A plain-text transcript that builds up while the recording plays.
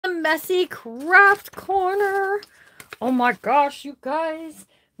messy craft corner. Oh my gosh, you guys.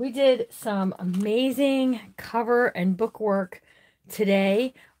 We did some amazing cover and book work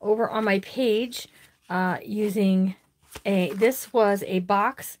today over on my page using this was a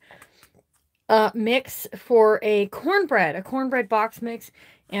box mix for a cornbread box mix,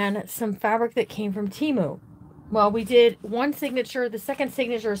 and some fabric that came from Temu. Well, we did one signature. The second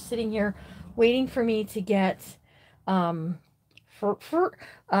signature is sitting here waiting for me to get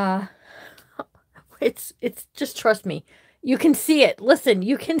it's just, trust me, you can see it. Listen,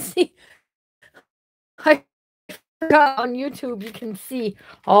 you can see. I forgot on YouTube, you can see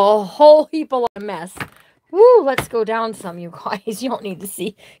a whole heap of mess. Woo, let's go down some, you guys. You don't need to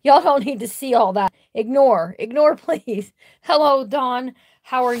see. Y'all don't need to see all that. Ignore, please. Hello, Dawn.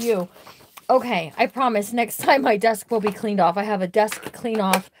 How are you? Okay, I promise next time my desk will be cleaned off. I have a desk clean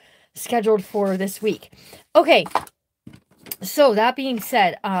off scheduled for this week. Okay, so that being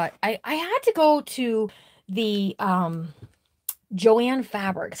said, I had to go to the Joann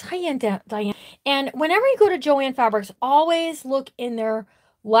Fabrics. Hi, Diane. And whenever you go to Joann Fabrics, always look in their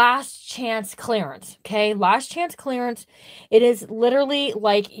last chance clearance. Okay, last chance clearance. It is literally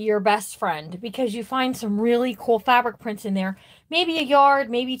like your best friend because you find some really cool fabric prints in there. Maybe a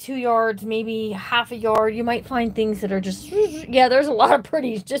yard, maybe 2 yards, maybe half a yard. You might find things that are just, yeah, there's a lot of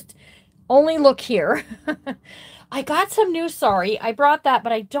pretties. Just only look here. I got some new sari. I brought that,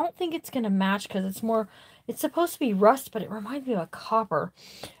 but I don't think it's going to match because it's supposed to be rust, but it reminds me of a copper.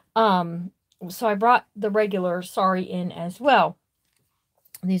 So I brought the regular sari in as well.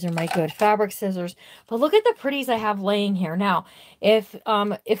 These are my good fabric scissors. But look at the pretties I have laying here. Now, if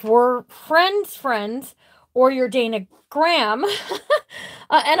we're friends, or you're Dana Graham, and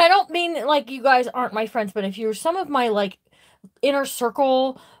I don't mean like you guys aren't my friends, but if you're some of my like inner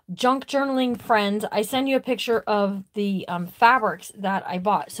circle junk journaling friends, I send you a picture of the fabrics that I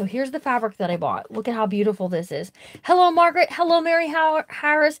bought. So here's the fabric that I bought. Look at how beautiful this is. Hello, Margaret. Hello, Mary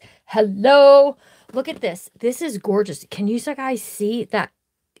Harris. Hello. Look at this. This is gorgeous. Can you guys see that?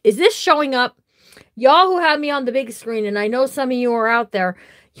 Is this showing up? Y'all who have me on the big screen, and I know some of you are out there,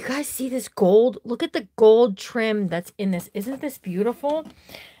 you guys see this gold? Look at the gold trim that's in this. Isn't this beautiful?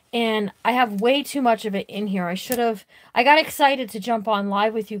 And I have way too much of it in here. I got excited to jump on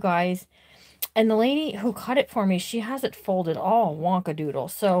live with you guys. And the lady who cut it for me, she has it folded all wonkadoodle.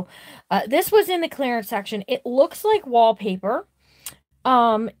 So this was in the clearance section. It looks like wallpaper.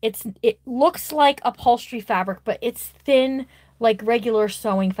 It looks like upholstery fabric, but it's thin, like regular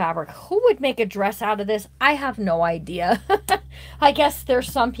sewing fabric. Who would make a dress out of this? I have no idea. I guess there's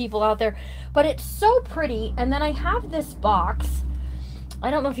some people out there, but it's so pretty. And then I have this box. I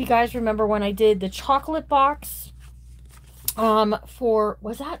don't know if you guys remember when I did the chocolate box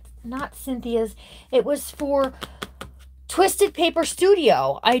was that not Cynthia's? It was for Twisted Paper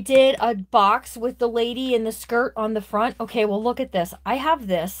Studio. I did a box with the lady in the skirt on the front. Okay, well, look at this. I have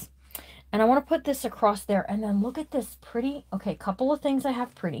this, and I want to put this across there, and then look at this pretty, okay, couple of things I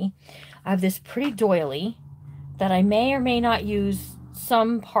have pretty. I have this pretty doily that I may or may not use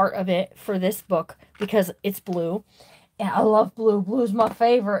some part of it for this book because it's blue. And I love blue. Blue's my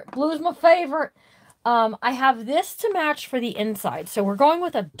favorite. Blue's my favorite. I have this to match for the inside. So we're going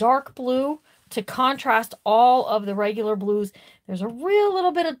with a dark blue to contrast all of the regular blues. There's a real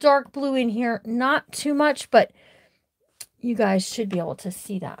little bit of dark blue in here. Not too much, but you guys should be able to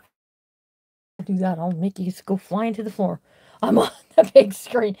see that. Do that, I'll make you go flying to the floor. I'm on the big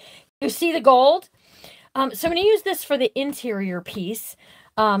screen. You see the gold? So I'm going to use this for the interior piece.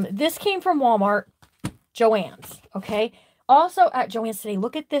 This came from Walmart. Joann's, okay? Also at Joann's today,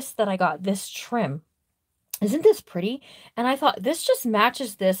 look at this that I got, this trim. Isn't this pretty? And I thought this just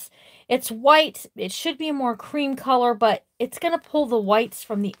matches this. It's white. It should be a more cream color, but it's going to pull the whites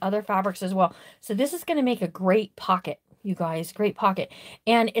from the other fabrics as well. So this is going to make a great pocket, you guys, great pocket.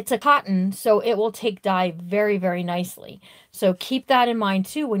 And it's a cotton, so it will take dye very, very nicely. So keep that in mind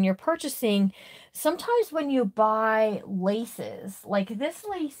too when you're purchasing. Sometimes when you buy laces, like this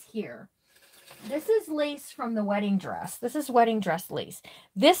lace here, this is lace from the wedding dress. This is wedding dress lace.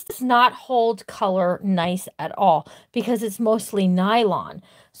 This does not hold color nice at all because it's mostly nylon.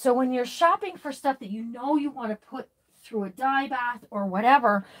 So when you're shopping for stuff that you know you want to put through a dye bath or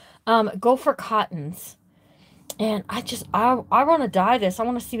whatever, go for cottons. And I want to dye this. I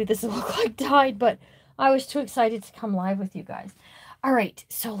want to see what this will look like dyed, but I was too excited to come live with you guys. All right,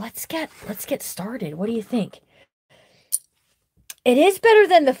 so let's get started. What do you think? It is better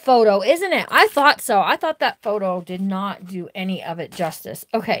than the photo, isn't it? I thought so. I thought that photo did not do any of it justice.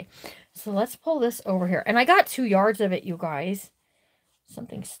 Okay, so let's pull this over here. And I got 2 yards of it, you guys.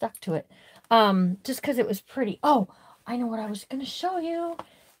 Something stuck to it. Just because it was pretty. Oh, I know what I was going to show you.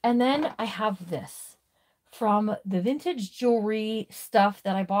 And then I have this from the vintage jewelry stuff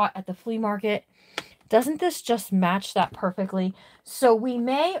that I bought at the flea market. Doesn't this just match that perfectly? So we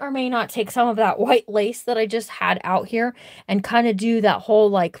may or may not take some of that white lace that I just had out here and kind of do that whole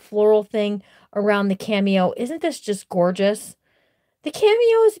like floral thing around the cameo. Isn't this just gorgeous? The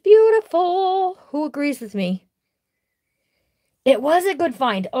cameo is beautiful. Who agrees with me? It was a good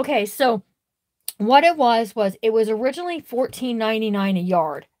find. Okay, so what it was it was originally $14.99 a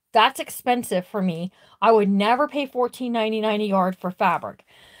yard. That's expensive for me. I would never pay $14.99 a yard for fabric.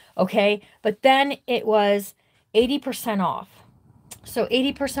 Okay, but then it was 80% off. So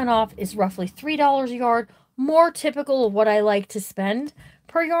 80% off is roughly $3 a yard, more typical of what I like to spend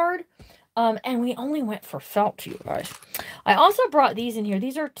per yard. And we only went for felt, you guys. I also brought these in here.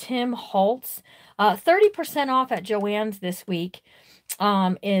 These are Tim Holtz. 30% off at Joann's this week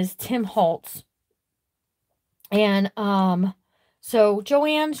is Tim Holtz. And so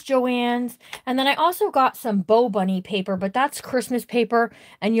Joann's. And then I also got some Bow Bunny paper, but that's Christmas paper.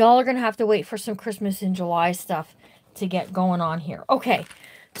 And y'all are going to have to wait for some Christmas in July stuff to get going on here. Okay,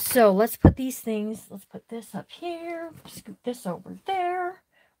 so let's put these things. Let's put this up here. Scoot this over there.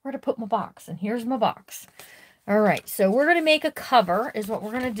 Where to put my box? And here's my box. All right, so we're going to make a cover is what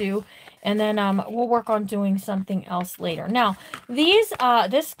we're going to do. And then we'll work on doing something else later. Now, this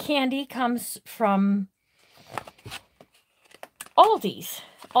candy comes from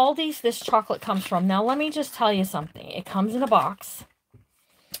Aldi's. This chocolate comes from. Now, let me just tell you something. It comes in a box.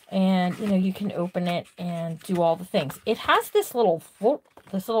 And, you know, you can open it and do all the things. It has this little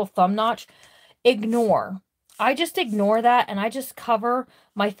thumb notch. Ignore. I just ignore that and I just cover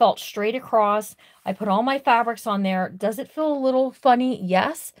my felt straight across. I put all my fabrics on there. Does it feel a little funny?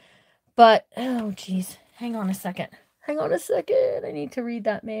 Yes. But, oh, geez. Hang on a second. Hang on a second. I need to read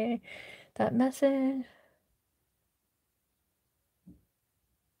that message.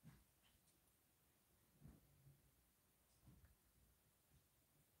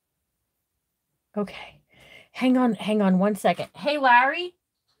 Okay. Hang on 1 second. Hey, Larry.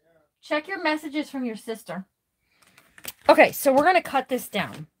 Check your messages from your sister. Okay, so we're going to cut this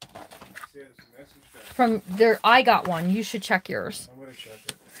down. From there, I got one. You should check yours. I'm going to check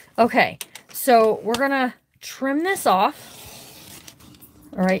it. Okay, so we're going to trim this off.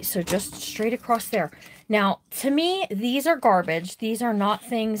 All right, so just straight across there. Now, to me, these are garbage. These are not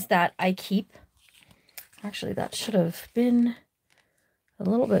things that I keep. Actually, that should have been a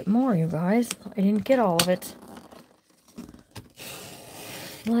little bit more, you guys. I didn't get all of it.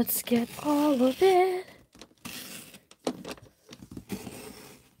 Let's get all of it.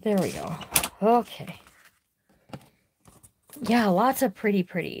 There we go. Okay. Yeah, lots of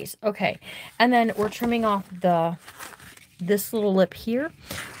pretties. Okay. And then we're trimming off this little lip here.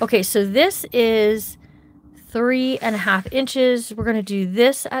 Okay, so this is 3.5 inches. We're going to do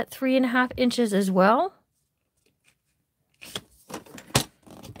this at 3.5 inches as well.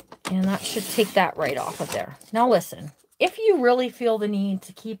 And that should take that right off of there. Now listen, if you really feel the need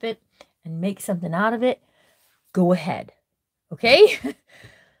to keep it and make something out of it, go ahead. Okay?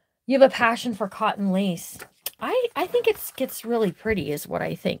 You have a passion for cotton lace. I think it gets really pretty is what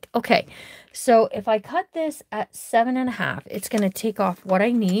I think. Okay, so if I cut this at 7.5, it's going to take off what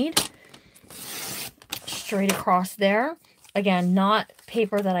I need straight across there. Again, not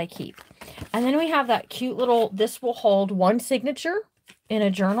paper that I keep. And then we have that cute little, this will hold one signature in a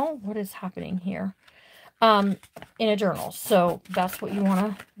journal. What is happening here? In a journal. So that's what you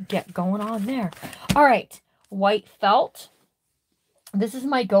want to get going on there. All right, white felt. This is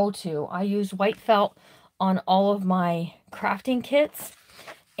my go-to. I use white felt on all of my crafting kits.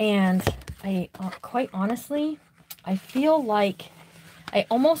 And I, quite honestly, I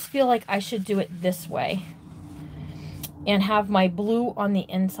almost feel like I should do it this way. And have my blue on the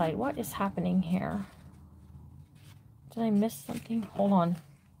inside. What is happening here? Did I miss something? Hold on.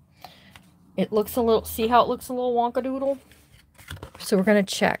 It looks a little, see how it looks a little wonkadoodle? So we're going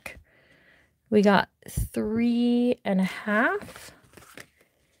to check. We got 3.5.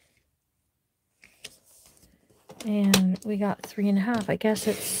 And we got 3.5. I guess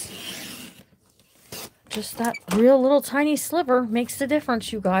it's just that real little tiny sliver makes the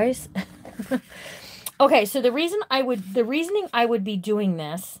difference, you guys. Okay, so the reasoning I would be doing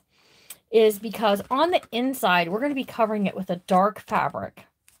this is because on the inside, we're going to be covering it with a dark fabric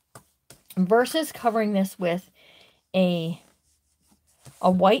versus covering this with a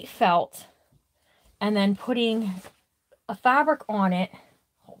white felt and then putting a fabric on it.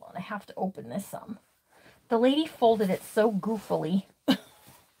 Hold on, I have to open this some. The lady folded it so goofily.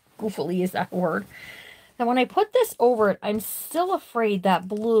 Goofily is that word. And when I put this over it, I'm still afraid that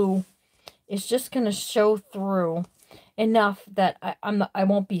blue is just going to show through enough that I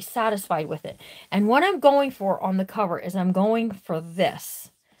won't be satisfied with it. And what I'm going for on the cover is I'm going for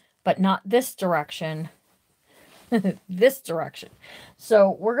this, but not this direction, this direction.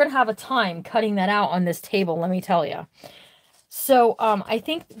 So we're going to have a time cutting that out on this table, let me tell you. So I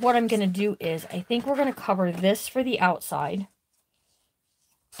think what I'm going to do is I think we're going to cover this for the outside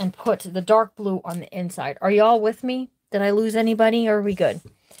and put the dark blue on the inside. Are y'all with me? Did I lose anybody or are we good?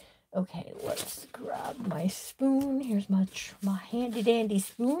 Okay, let's grab my spoon. Here's my handy dandy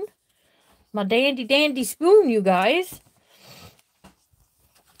spoon. My dandy dandy spoon, you guys.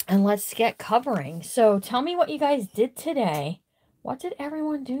 And let's get covering. So tell me what you guys did today. What did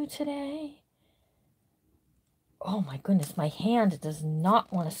everyone do today? Oh my goodness, my hand does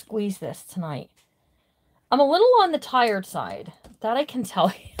not want to squeeze this tonight. I'm a little on the tired side. That I can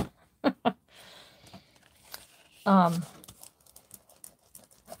tell you.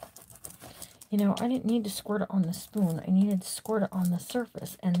 You know, I didn't need to squirt it on the spoon. I needed to squirt it on the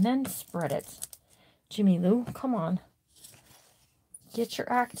surface and then spread it. Jimmy Lou, come on. Get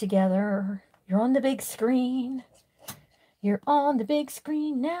your act together. You're on the big screen. You're on the big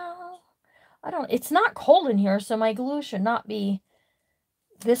screen now. It's not cold in here, so my glue should not be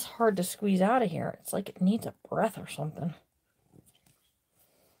this hard to squeeze out of here. It's like it needs a breath or something.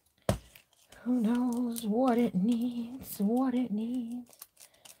 Who knows what it needs, what it needs.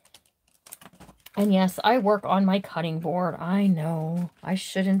 And yes, I work on my cutting board. I know. I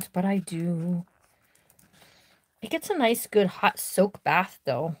shouldn't, but I do. It gets a nice, good hot soak bath,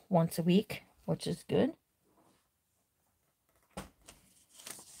 though, once a week, which is good.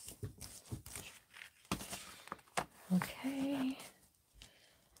 Okay.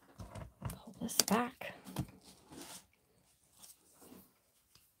 Pull this back.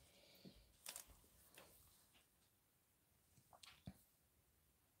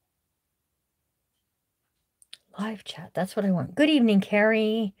 Live chat. That's what I want. Good evening,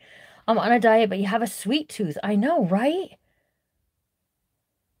 Carrie. I'm on a diet, but you have a sweet tooth. I know, right?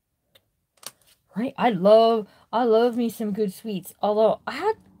 Right? I love me some good sweets. Although I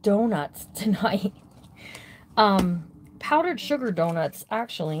had donuts tonight. Powdered sugar donuts,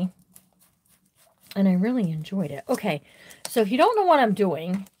 actually. And I really enjoyed it. Okay, so if you don't know what I'm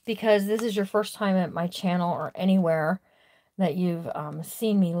doing, because this is your first time at my channel or anywhere that you've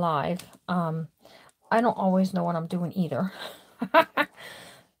seen me live, I don't always know what I'm doing either.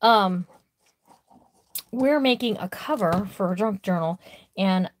 We're making a cover for a junk journal,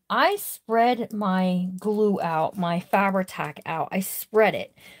 and I spread my glue out, my Fabri-Tac out. I spread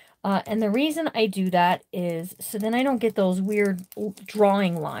it. And the reason I do that is so then I don't get those weird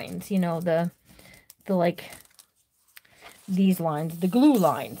drawing lines, you know, the like these lines, the glue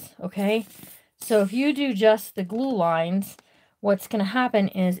lines, okay? So if you do just the glue lines, what's going to happen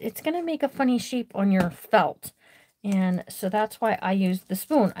is it's going to make a funny shape on your felt. And so that's why I use the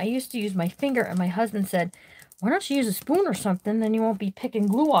spoon. I used to use my finger, and my husband said, why don't you use a spoon or something? Then you won't be picking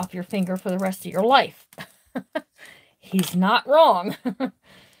glue off your finger for the rest of your life. He's not wrong.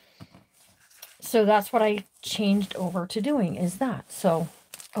 So that's what I changed over to doing, is that. So,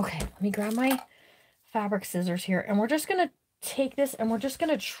 okay, let me grab my fabric scissors here, and we're just going to take this and we're just going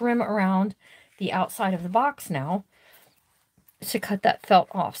to trim around the outside of the box now to cut that felt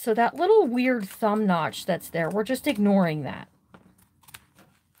off. So that little weird thumb notch that's there, we're just ignoring that.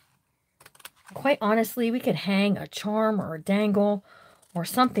 Quite honestly, we could hang a charm or a dangle or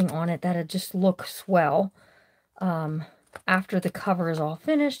something on it that'd just look swell after the cover is all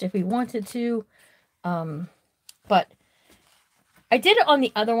finished if we wanted to. But I did it on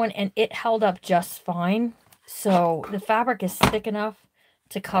the other one and it held up just fine. So the fabric is thick enough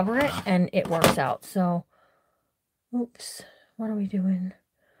to cover it and it works out. So, oops, what are we doing?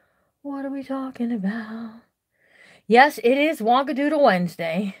 What are we talking about? Yes, it is Wonkadoodle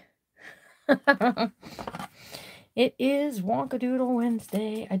Wednesday. It is Wonkadoodle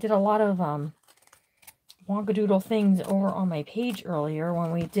Wednesday. I did a lot of Wonkadoodle things over on my page earlier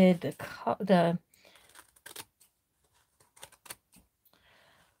when we did the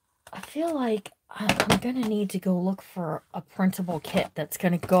I feel like I'm going to need to go look for a printable kit that's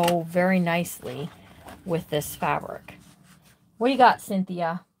going to go very nicely with this fabric. What do you got,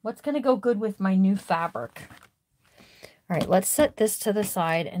 Cynthia? What's going to go good with my new fabric? All right, let's set this to the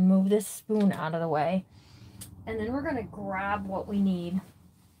side and move this spoon out of the way. And then we're going to grab what we need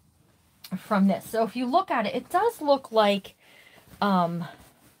from this. So if you look at it, it does look like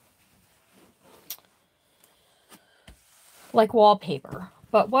wallpaper.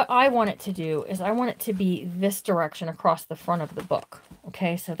 But what I want it to do is I want it to be this direction across the front of the book.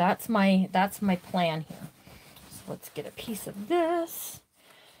 Okay, so that's my plan here. So let's get a piece of this.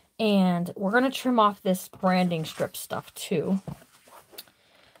 And we're going to trim off this branding strip stuff too.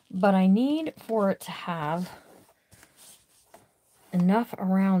 But I need for it to have enough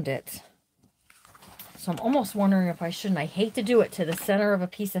around it. So I'm almost wondering if I shouldn't. I hate to do it to the center of a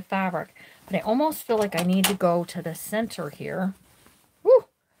piece of fabric, but I almost feel like I need to go to the center here. Woo!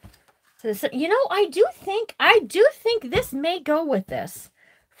 To the, you know, I do think this may go with this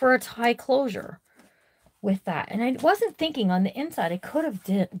for a tie closure with that. And I wasn't thinking on the inside. I could have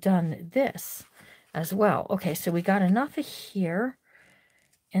done this as well. Okay, so we got enough of here.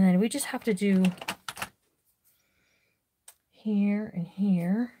 And then we just have to do here and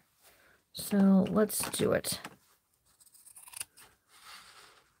here. So let's do it.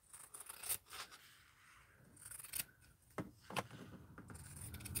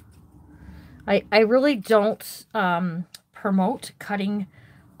 I really don't promote cutting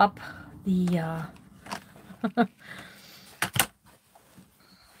up the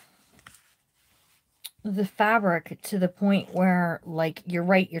the fabric to the point where, like, you're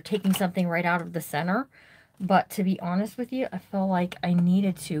right, you're taking something right out of the center. But to be honest with you, I feel like I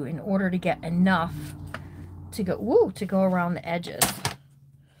needed to, in order to get enough to go around the edges.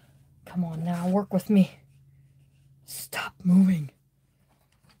 Come on now, work with me. Stop moving.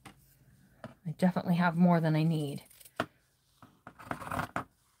 I definitely have more than I need.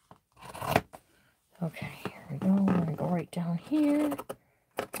 Okay, here we go. I'm going to go right down here.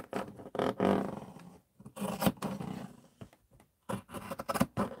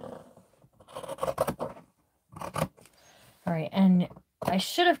 All right, and I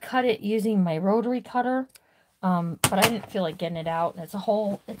should have cut it using my rotary cutter, but I didn't feel like getting it out. It's a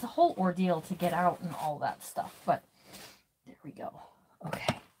whole ordeal to get out and all that stuff. But there we go.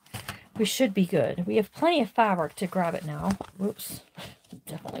 Okay, we should be good. We have plenty of fabric to grab it now. Whoops,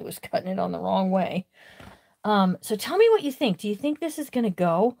 definitely was cutting it on the wrong way. So tell me what you think. Do you think this is going to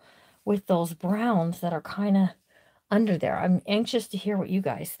go with those browns that are kind of under there? I'm anxious to hear what you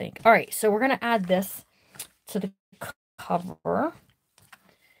guys think. All right, so we're going to add this to the cover,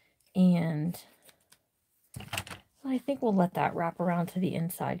 and I think we'll let that wrap around to the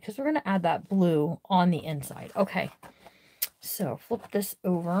inside because we're going to add that blue on the inside. Okay, so flip this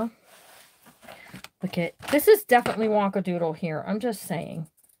over. Look at this, is definitely Wonkadoodle here. I'm just saying.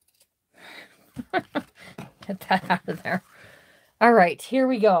 Get that out of there. All right, here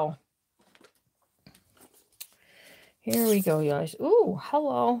we go. Here we go, guys. Ooh,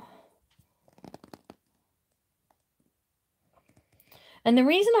 hello. And the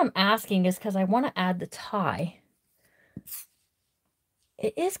reason I'm asking is because I want to add the tie.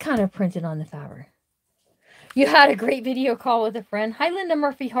 It is kind of printed on the fabric. You had a great video call with a friend. Hi, Linda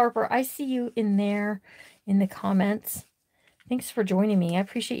Murphy Harper. I see you in there in the comments. Thanks for joining me. I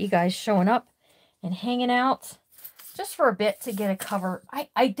appreciate you guys showing up and hanging out just for a bit to get a cover.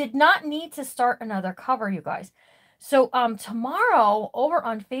 I did not need to start another cover, you guys. So tomorrow over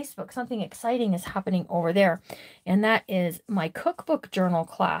on Facebook, something exciting is happening over there. And that is my cookbook journal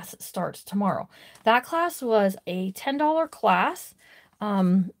class starts tomorrow. That class was a $10 class.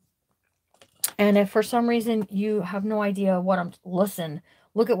 And if for some reason you have no idea what listen,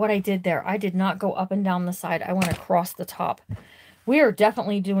 look at what I did there. I did not go up and down the side. I went across the top. We are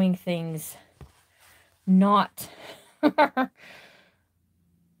definitely doing things not...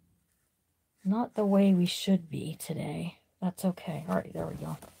 not the way we should be today. That's okay. All right, there we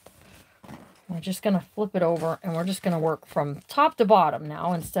go. We're just going to flip it over, and we're just going to work from top to bottom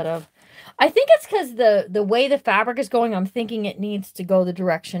now instead of... I think it's because the way the fabric is going, I'm thinking it needs to go the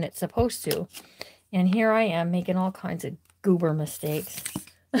direction it's supposed to. And here I am making all kinds of goober mistakes.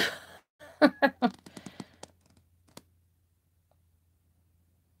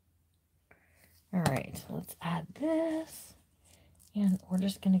 All right, let's add this. And we're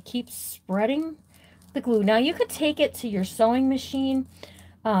just going to keep spreading the glue. Now, you could take it to your sewing machine.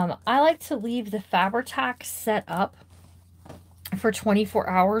 I like to leave the Fabri-Tac set up for 24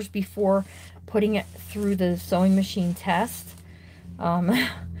 hours before putting it through the sewing machine test.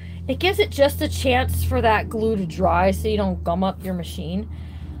 It gives it just a chance for that glue to dry so you don't gum up your machine.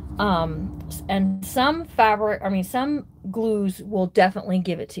 And some some glues will definitely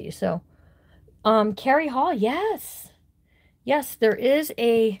give it to you. So, Carrie Hall, yes. Yes, there is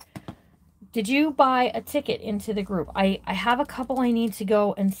a... Did you buy a ticket into the group? I have a couple I need to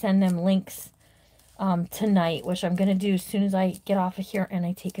go and send them links tonight, which I'm going to do as soon as I get off of here and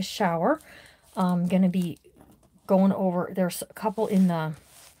I take a shower. I'm going to be going over... There's a couple in the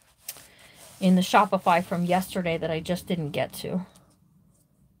Shopify from yesterday that I just didn't get to.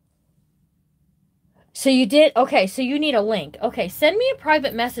 So you did? Okay, so you need a link. Okay, send me a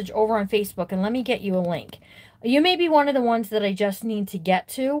private message over on Facebook and let me get you a link. You may be one of the ones that I just need to get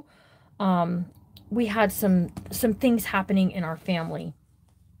to. We had some things happening in our family.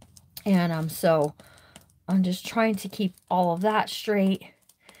 And so I'm just trying to keep all of that straight.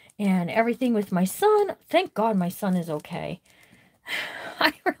 And everything with my son. Thank God my son is okay.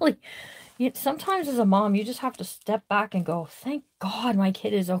 I really... sometimes as a mom, you just have to step back and go, thank God my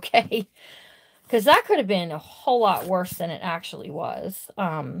kid is okay. Because that could have been a whole lot worse than it actually was.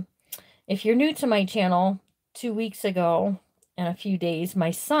 If you're new to my channel, 2 weeks ago and a few days,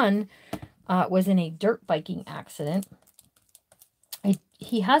 my son was in a dirt biking accident.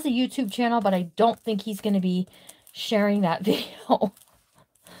 He has a YouTube channel, but I don't think he's going to be sharing that video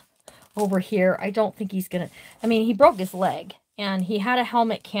over here. I don't think he's going to... I mean, he broke his leg. And he had a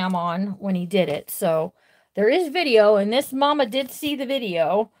helmet cam on when he did it. So there is video. And this mama did see the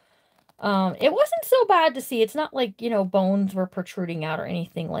video. It wasn't so bad to see. It's not like, you know, bones were protruding out or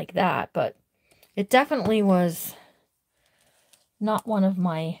anything like that. But it definitely was not one of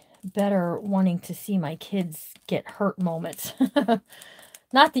my better wanting to see my kids get hurt moments.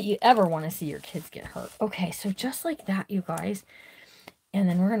 Not that you ever want to see your kids get hurt. Okay, so just like that, you guys. And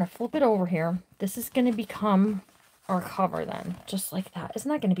then we're going to flip it over here. This is going to become... our cover then, just like that. Isn't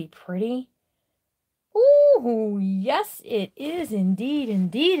that going to be pretty? Ooh, yes, it is indeed.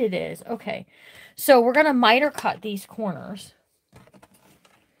 Indeed it is. Okay, so we're going to miter cut these corners.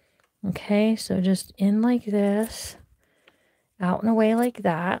 Okay, so just in like this, out and away like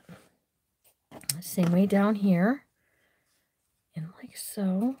that. Same way down here. In like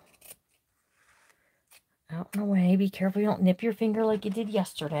so. Out and away. Be careful you don't nip your finger like you did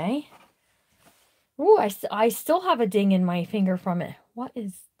yesterday. Ooh, I still have a ding in my finger from it. What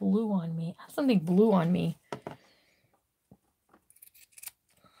is blue on me? I have something blue on me.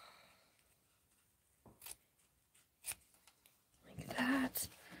 Like that.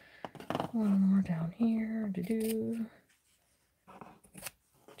 One more down here. Do-do.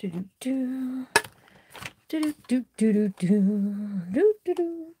 Do-do-do. Do-do-do-do-do-do.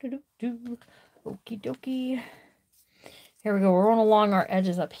 Do-do-do-do-do-do. Okie dokie. Here we go. We're rolling along our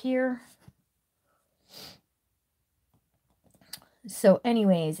edges up here. So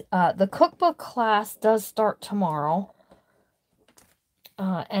anyways, the cookbook class does start tomorrow.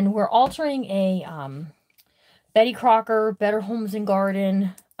 And we're altering a Betty Crocker, Better Homes and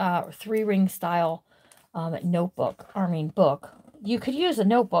Garden, 3-ring style book. You could use a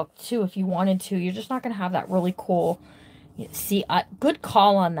notebook too if you wanted to. You're just not going to have that really cool... See, good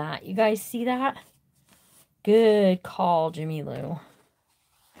call on that. You guys see that? Good call, Jimmy Lou.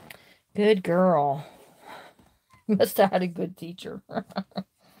 Good girl. Must have had a good teacher.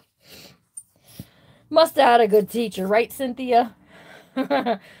 Must have had a good teacher, right, Cynthia?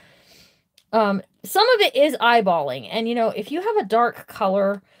 Some of it is eyeballing. And, you know, if you have a dark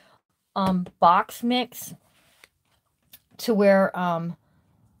color box mix to where,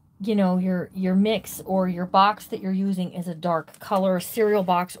 you know, your mix or your box that you're using is a dark color, cereal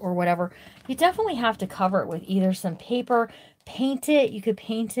box or whatever, you definitely have to cover it with either some paper, paint it. You could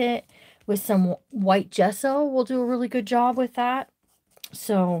paint it with some white gesso. We'll do a really good job with that.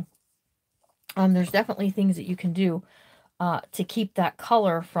 So there's definitely things that you can do to keep that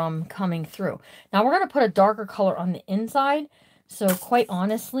color from coming through. Now we're going to put a darker color on the inside. So quite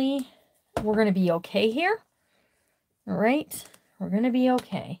honestly, we're going to be okay here. All right. We're going to be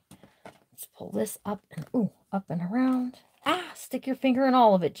okay. Let's pull this up and up and around. Stick your finger in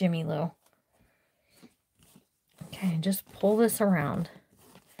all of it, Jimmy Lou. Okay, and just pull this around.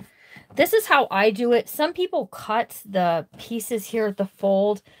 This is how I do it. Some people cut the pieces here at the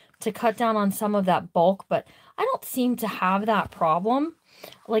fold to cut down on some of that bulk, but I don't seem to have that problem.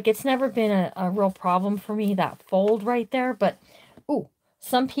 Like, it's never been a real problem for me, that fold right there. But,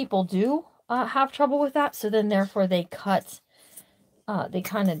 some people do have trouble with that. So then, therefore, they cut... they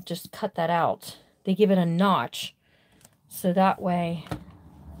kind of just cut that out. They give it a notch. So that way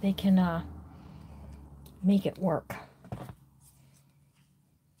they can make it work.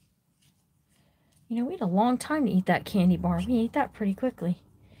 You know, we had a long time to eat that candy bar. We ate that pretty quickly.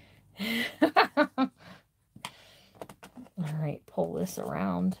 All right, pull this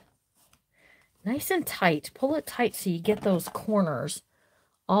around. Nice and tight. Pull it tight so you get those corners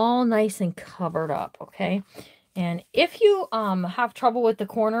all nice and covered up, okay? And if you have trouble with the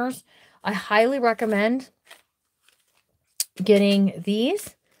corners, I highly recommend getting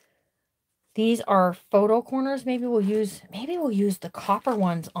these. These are photo corners. Maybe we'll use the copper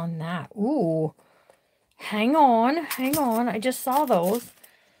ones on that. Ooh. Hang on. I just saw those.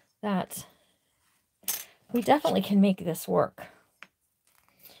 That we definitely can make this work.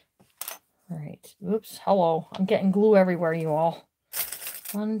 All right. Oops. Hello. I'm getting glue everywhere, you all.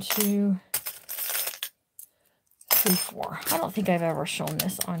 1, 2, before. I don't think I've ever shown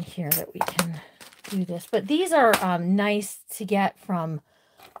this on here that we can do this, but these are nice to get from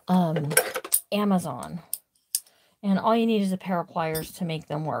Amazon. And all you need is a pair of pliers to make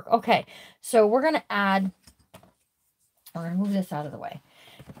them work. Okay, so we're going to move this out of the way.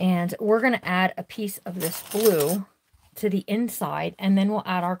 And we're going to add a piece of this blue to the inside, and then we'll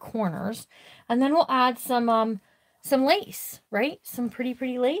add our corners. And then we'll add some lace, right? Some pretty,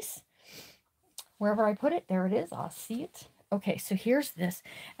 pretty lace. Wherever I put it, there it is. I'll see it. Okay, so here's this.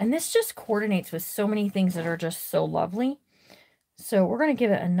 And this just coordinates with so many things that are just so lovely. So we're going to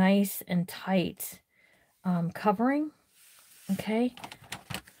give it a nice and tight covering. Okay,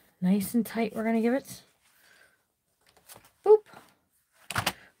 nice and tight we're going to give it. Boop.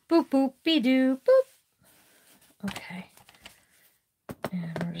 Boop, boop, be-doo, boop. Okay.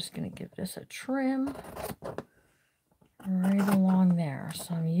 And we're just going to give this a trim right along there.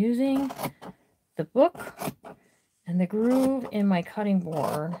 So I'm using the book and the groove in my cutting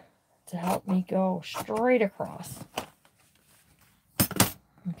board to help me go straight across.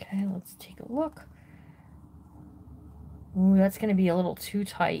 Okay, let's take a look. Ooh, that's going to be a little too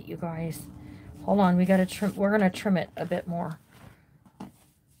tight, you guys. Hold on, we got to trim. We're going to trim it a bit more.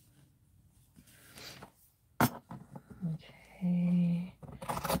 Okay.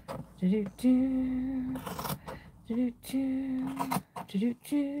 Do-do-do. Do-do-do.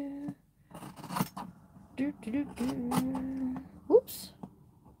 Do-do-do. Do-do-do-do. Oops.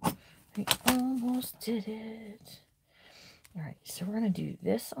 I almost did it. All right, so we're going to do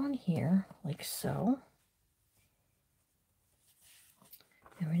this on here, like so.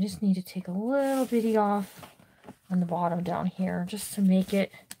 And we just need to take a little bitty off on the bottom down here, just to make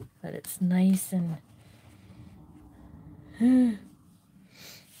it that it's nice and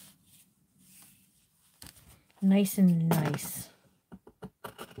nice and nice.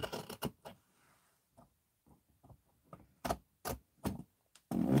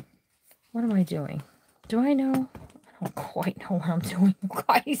 What am I doing? Do I know? I don't quite know what I'm doing,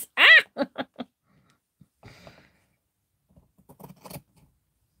 guys. Ah!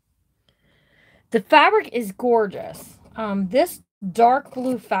 The fabric is gorgeous. This dark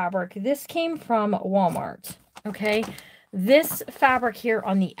blue fabric, this came from Walmart. Okay. This fabric here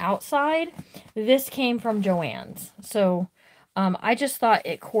on the outside, this came from Joann's. So I just thought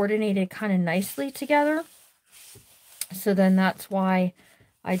it coordinated kind of nicely together. So then that's why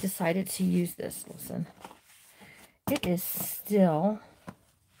I decided to use this. Listen, it is still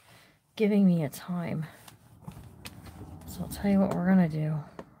giving me a time. So I'll tell you what we're gonna do.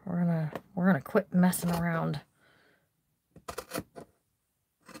 We're gonna quit messing around.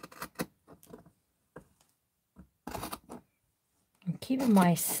 I'm keeping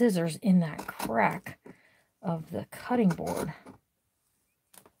my scissors in that crack of the cutting board.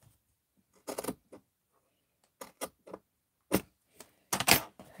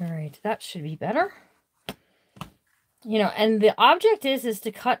 All right, that should be better. You know, and the object is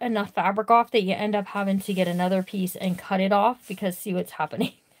to cut enough fabric off that you end up having to get another piece and cut it off, because see what's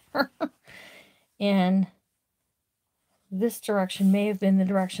happening. And this direction may have been the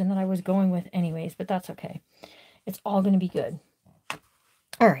direction that I was going with anyways, but that's okay. It's all going to be good.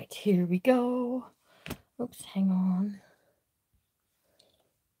 All right, here we go. Oops, hang on.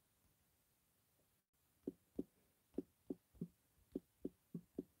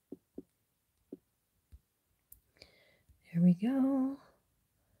 Here we go.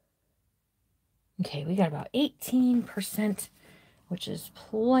 Okay, we got about 18%, which is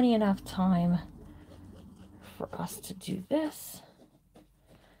plenty enough time for us to do this.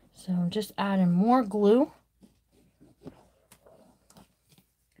 So I'm just adding more glue.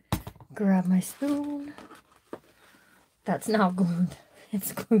 Grab my spoon. That's now glued.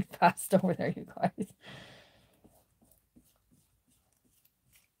 It's glued fast over there, you guys.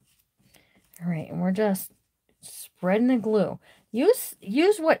 All right, and we're just spreading the glue. Use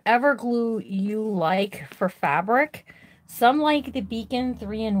whatever glue you like for fabric. Some like the Beacon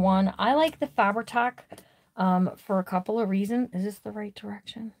 3-in-1. I like the Fabri-Tac for a couple of reasons. Is this the right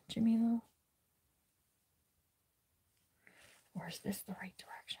direction, Jimmy Lou? Or is this the right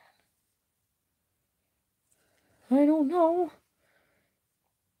direction? I don't know.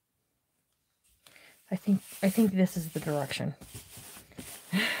 I think this is the direction.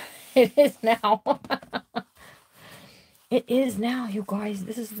 It is now. It is now, you guys.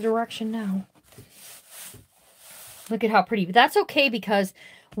 This is the direction now. Look at how pretty. But that's okay, because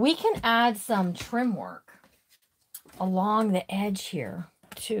we can add some trim work along the edge here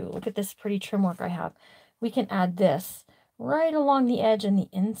too. Look at this pretty trim work I have. We can add this right along the edge and the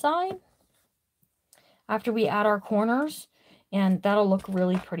inside after we add our corners. And that'll look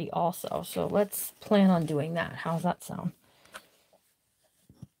really pretty also. So let's plan on doing that. How's that sound?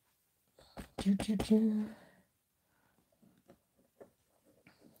 Doo, doo, doo.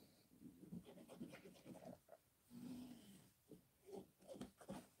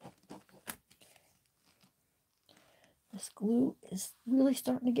 This glue is really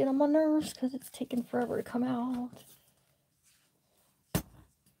starting to get on my nerves because it's taking forever to come out.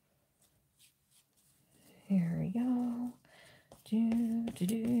 Here we go. Do do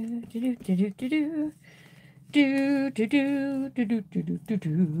do do do do do do. Do do do do do do do do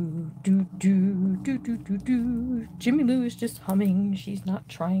do do do do do do. Jimmy Lou is just humming. She's not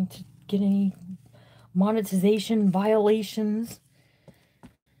trying to get any monetization violations.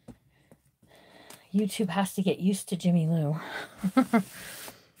 YouTube has to get used to Jimmy Lou. All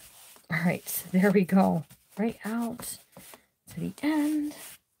right, so there we go. Right out to the end.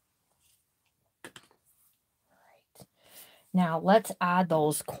 Now let's add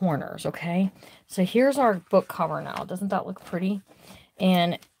those corners, okay? So here's our book cover now. Doesn't that look pretty?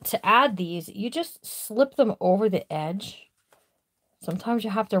 And to add these, you just slip them over the edge. Sometimes you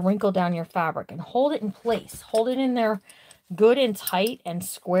have to wrinkle down your fabric and hold it in place. Hold it in there good and tight and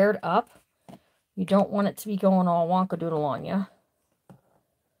squared up. You don't want it to be going all wonkadoodle on you.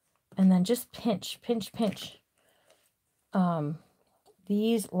 And then just pinch, pinch, pinch.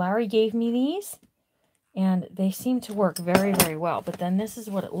 These, Larry gave me these. And they seem to work very, very well. But then this is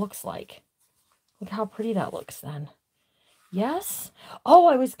what it looks like. Look how pretty that looks then. Yes? Oh,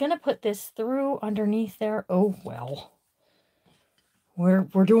 I was going to put this through underneath there. Oh, well. We're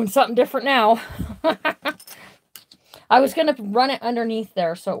doing something different now. I was going to run it underneath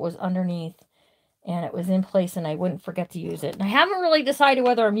there so it was underneath. And it was in place and I wouldn't forget to use it. And I haven't really decided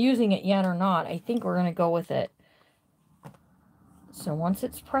whether I'm using it yet or not. I think we're going to go with it. So once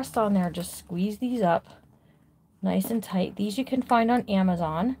it's pressed on there, just squeeze these up. Nice and tight. These you can find on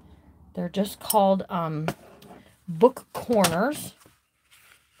Amazon. They're just called book corners.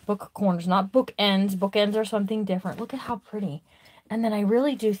 Book corners, not book ends. Book ends are something different. Look at how pretty. And then I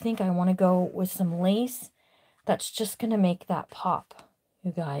really do think I want to go with some lace that's just going to make that pop,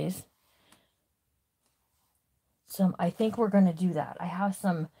 you guys. I think we're going to do that. I have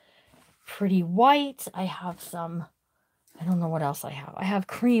some pretty white. I have some, I don't know what else I have. I have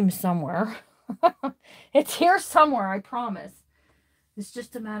cream somewhere. It's here somewhere, I promise. It's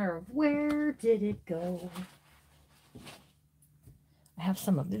just a matter of where did it go? I have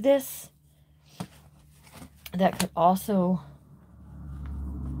some of this that could also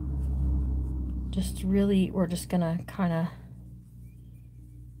just really, we're just gonna kind of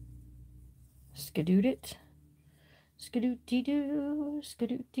skadoot it. Skadoot-dee-doo,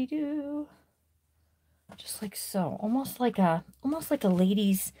 skadoot-dee-doo. Just like so. Almost like a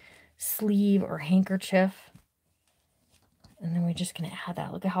lady's sleeve or handkerchief. And then we're just going to add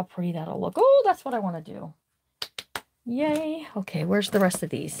that. Look at how pretty that'll look. Oh, that's what I want to do. Yay. Okay, where's the rest of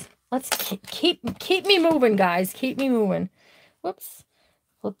these? Let's keep me moving, guys. Keep me moving. Whoops.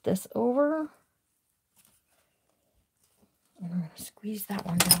 Flip this over. And I'm going to squeeze that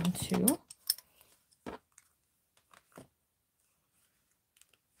one down too.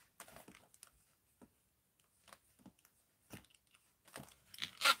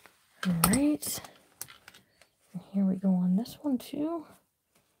 All right. And here we go on this one too.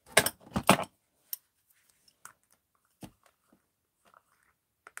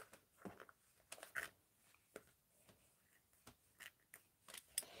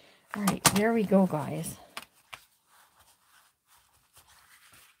 All right, there we go, guys.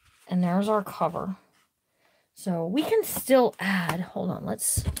 And there's our cover. So we can still add, hold on,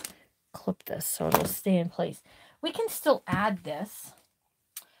 let's clip this so it'll stay in place. We can still add this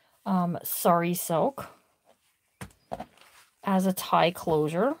sari silk as a tie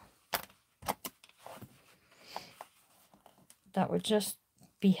closure. That would just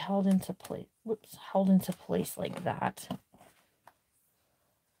be held into place. Whoops, held into place like that.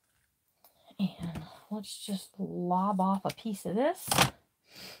 And let's just lob off a piece of this.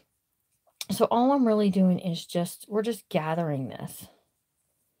 So all I'm really doing is we're just gathering this.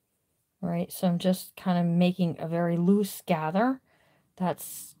 All right, so I'm just kind of making a very loose gather.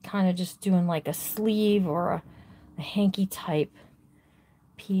 That's kind of just doing like a sleeve or a hanky type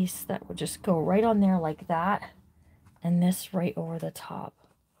piece that would just go right on there like that. And this right over the top.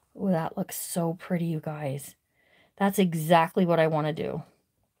 Oh, that looks so pretty, you guys. That's exactly what I want to do.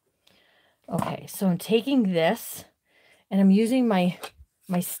 Okay, so I'm taking this and I'm using my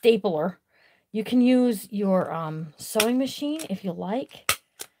stapler. You can use your sewing machine if you like,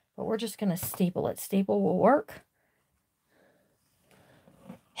 but we're just going to staple it. Staple will work.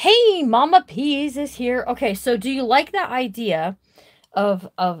 Hey, Mama Peas is here. Okay, so do you like the idea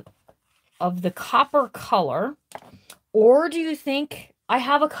of the copper color, or do you think I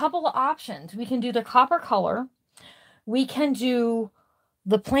have a couple of options? We can do the copper color. We can do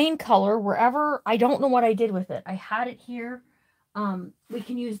the plain color wherever. I don't know what I did with it. I had it here. We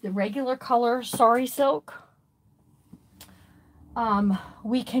can use the regular color sari silk.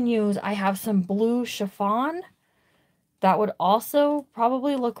 We can use, I have some blue chiffon. That would also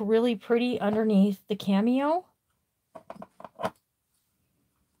probably look really pretty underneath the cameo.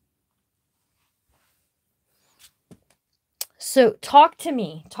 So talk to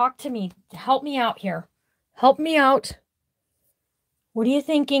me. Talk to me. Help me out here. Help me out. What are you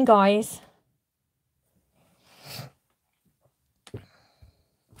thinking, guys?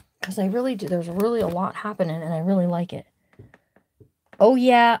 Because I really do. There's really a lot happening, and I really like it. Oh,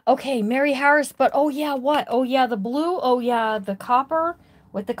 yeah. Okay, Mary Harris. But, oh, yeah, what? Oh, yeah, the blue. Oh, yeah, the copper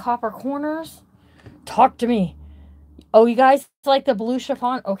with the copper corners. Talk to me. Oh, you guys like the blue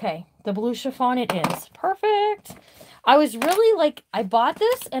chiffon? Okay, the blue chiffon it is. Perfect. I was really like, I bought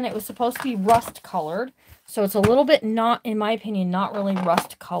this, and it was supposed to be rust colored. So it's a little bit not, in my opinion, not really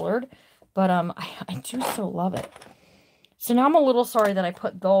rust colored. But I do so love it. So now I'm a little sorry that I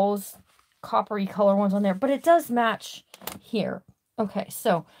put those coppery color ones on there, but it does match here. Okay,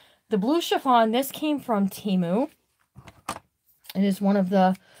 so the blue chiffon, this came from Temu. It is one of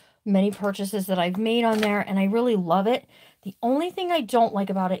the many purchases that I've made on there, and I really love it. The only thing I don't like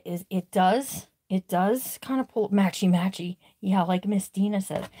about it is it does kind of pull matchy. Yeah, like Miss Dina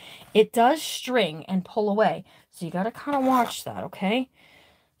says. It does string and pull away. So you got to kind of watch that, okay?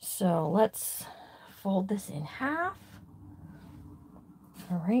 So let's fold this in half.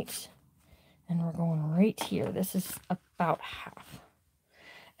 All right. And we're going right here. This is about half.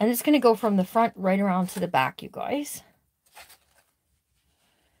 And it's going to go from the front right around to the back, you guys.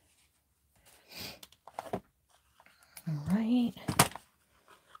 All right.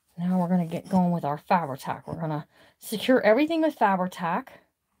 Now we're going to get going with our Fabri-Tac. We're going to secure everything with Fabri-Tac.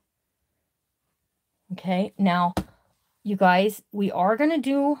 Okay. Now, you guys, we are going to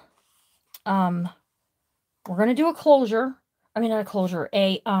do, we're going to do a closure. I mean, not a closure,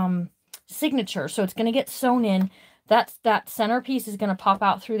 a signature. So it's going to get sewn in. That centerpiece is going to pop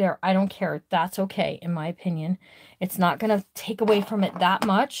out through there. I don't care. That's okay, in my opinion. It's not going to take away from it that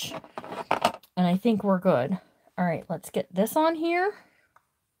much. And I think we're good. All right, let's get this on here.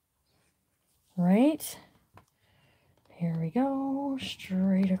 Right. Here we go.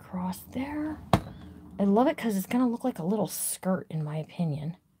 Straight across there. I love it because it's going to look like a little skirt, in my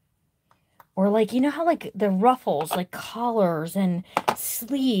opinion. Or like, you know how like the ruffles, like collars and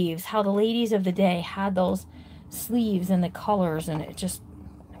sleeves, how the ladies of the day had those sleeves and the colors, and it just,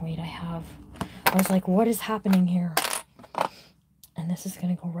 wait, I was like, what is happening here? And this is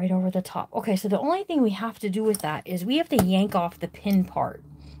going to go right over the top. Okay, so the only thing we have to do with that is we have to yank off the pin part.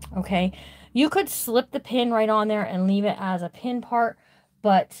 Okay, you could slip the pin right on there and leave it as a pin part,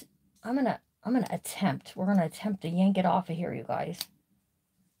 but I'm gonna attempt. We're gonna attempt to yank it off of here, you guys.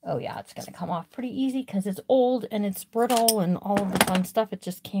 Oh yeah, it's gonna come off pretty easy because it's old and it's brittle and all of the fun stuff. It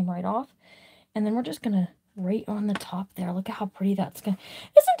just came right off, and then we're just gonna right on the top there. Look at how pretty that's gonna.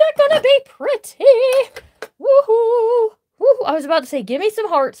 Isn't that gonna be pretty? Woohoo! Woohoo! I was about to say, give me some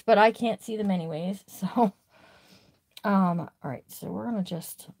hearts, but I can't see them anyways. So, all right. So we're gonna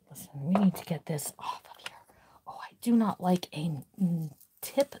just listen. We need to get this off of here. Oh, I do not like a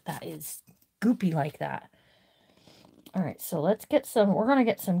tip that is goopy like that. All right. So let's get some. We're gonna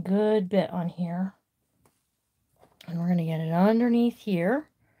get some good bit on here, and we're gonna get it underneath here,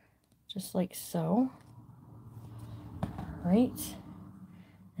 just like so. Right.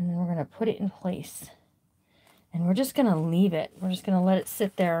 And then we're gonna put it in place. And we're just going to leave it. We're just going to let it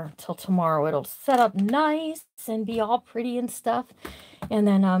sit there till tomorrow. It'll set up nice and be all pretty and stuff. And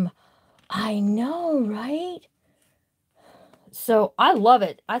then, I know, right? So I love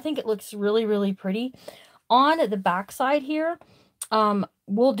it. I think it looks really, really pretty. On the back side here,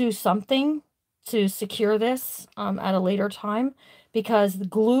 we'll do something to secure this at a later time, because the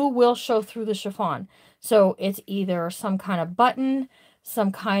glue will show through the chiffon. So it's either some kind of button,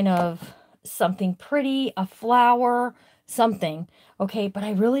 some kind of something pretty, a flower, something. Okay, but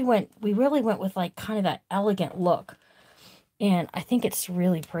we really went with like kind of that elegant look. And I think it's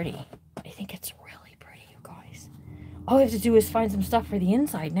really pretty. I think it's really pretty, you guys. All we have to do is find some stuff for the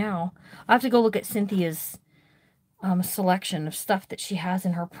inside now. I have to go look at Cynthia's selection of stuff that she has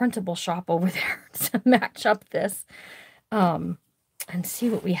in her printable shop over there to match up this and see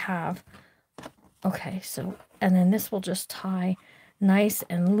what we have. Okay, so, and then this will just tie nice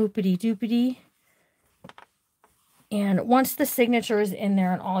and loopity-doopity. And once the signature is in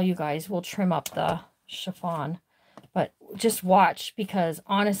there and all, you guys, will trim up the chiffon. But just watch, because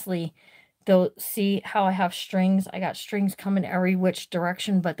honestly, they'll see how I have strings. I got strings coming every which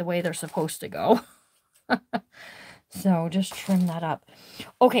direction, but the way they're supposed to go. So just trim that up.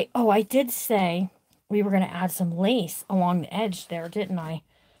 Okay. Oh, I did say we were going to add some lace along the edge there, didn't I?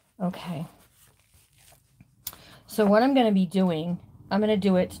 Okay. So what I'm going to be doing, I'm going to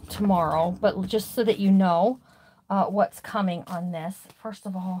do it tomorrow, but just so that you know what's coming on this. First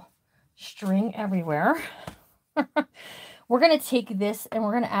of all, string everywhere. We're going to take this and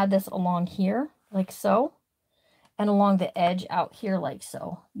we're going to add this along here, like so, and along the edge out here, like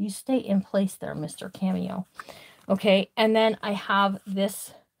so. You stay in place there, Mr. Cameo. Okay, and then I have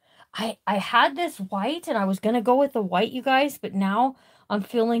this, I had this white, and I was going to go with the white, you guys, but now I'm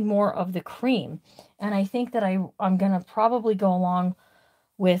feeling more of the cream. And I think that I'm going to probably go along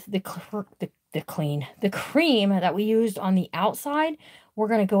with the cream that we used on the outside. We're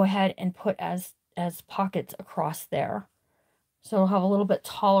going to go ahead and put as pockets across there. So it'll have a little bit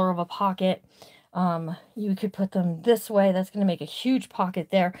taller of a pocket. You could put them this way. That's going to make a huge pocket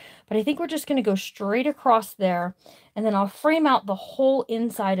there. But I think we're just going to go straight across there. And then I'll frame out the whole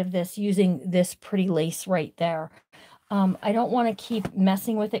inside of this using this pretty lace right there. I don't want to keep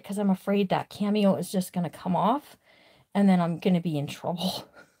messing with it because I'm afraid that cameo is just going to come off. And then I'm going to be in trouble.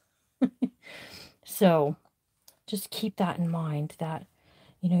 So just keep that in mind, that,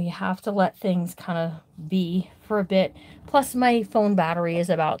 you know, you have to let things kind of be for a bit. Plus my phone battery is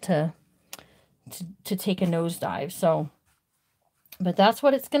about to take a nosedive. So, but that's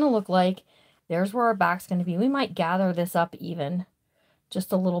what it's going to look like. There's where our back's going to be. We might gather this up even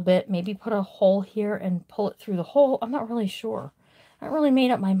just a little bit. Maybe put a hole here and pull it through the hole. I'm not really sure. I haven't really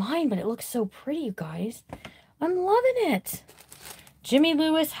made up my mind, but it looks so pretty, you guys. I'm loving it. Jimmy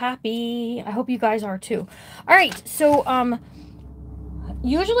Lewis happy. I hope you guys are too. All right. So,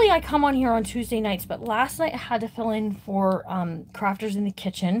 usually I come on here on Tuesday nights, but last night I had to fill in for Crafters in the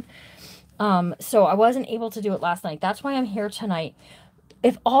Kitchen. So I wasn't able to do it last night. That's why I'm here tonight.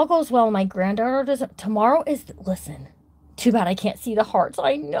 If all goes well, my granddaughter does it. Tomorrow is, listen, too bad I can't see the hearts.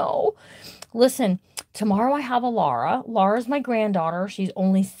 I know. Listen, tomorrow I have a Laura. Laura's my granddaughter. She's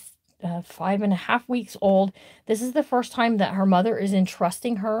only 5.5 weeks old. This is the first time that her mother is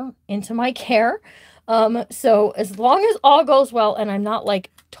entrusting her into my care. So as long as all goes well and I'm not like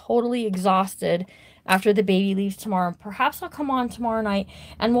totally exhausted after the baby leaves tomorrow, perhaps I'll come on tomorrow night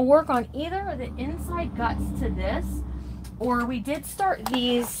and we'll work on either the inside guts to this, or we did start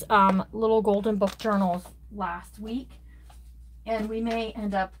these little golden book journals last week, and we may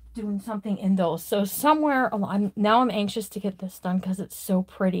end up doing something in those. So somewhere, I'm anxious to get this done because it's so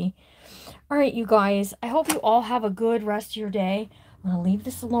pretty. All right, you guys, I hope you all have a good rest of your day. I'm going to leave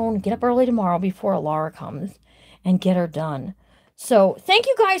this alone, get up early tomorrow before Laura comes, and get her done. So thank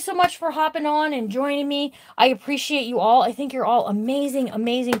you guys so much for hopping on and joining me. I appreciate you all. I think you're all amazing,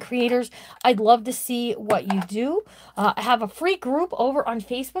 amazing creators. I'd love to see what you do. I have a free group over on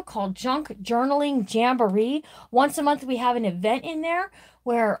Facebook called Junk Journaling Jamboree. Once a month we have an event in there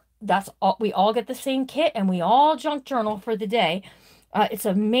where we all get the same kit and we all junk journal for the day. It's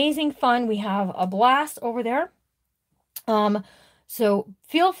amazing fun. We have a blast over there. So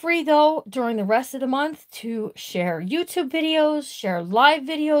feel free, though, during the rest of the month to share YouTube videos, share live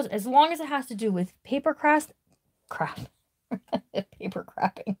videos, as long as it has to do with paper craft, paper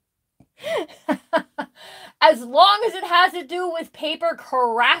crafting. As long as it has to do with paper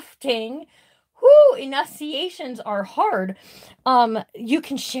crafting. Whoo, enunciations are hard. You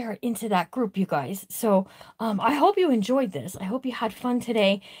can share it into that group, you guys. So I hope you enjoyed this. I hope you had fun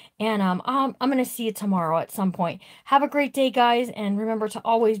today. And I'm going to see you tomorrow at some point. Have a great day, guys. And remember to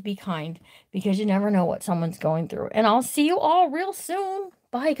always be kind, because you never know what someone's going through. And I'll see you all real soon.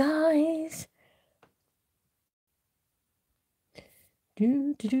 Bye, guys.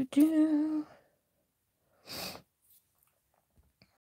 Do, do, do, do.